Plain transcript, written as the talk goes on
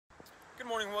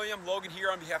morning, William. Logan here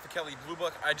on behalf of Kelly Blue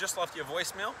Book. I just left you a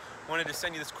voicemail. Wanted to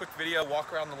send you this quick video,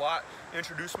 walk around the lot,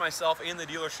 introduce myself and the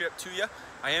dealership to you.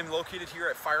 I am located here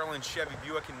at Fireland Chevy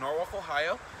Buick in Norwalk,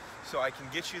 Ohio, so I can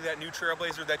get you that new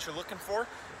Trailblazer that you're looking for.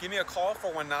 Give me a call,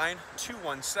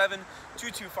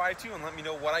 419-217-2252, and let me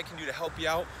know what I can do to help you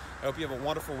out. I hope you have a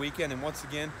wonderful weekend. And once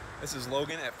again, this is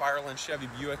Logan at Fireland Chevy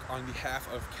Buick on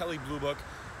behalf of Kelly Blue Book.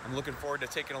 I'm looking forward to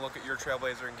taking a look at your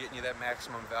Trailblazer and getting you that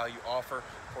maximum value offer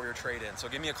for your trade-in. So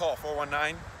give me a call,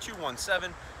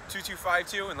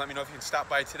 419-217-2252, and let me know if you can stop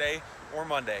by today or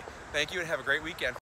Monday. Thank you and have a great weekend.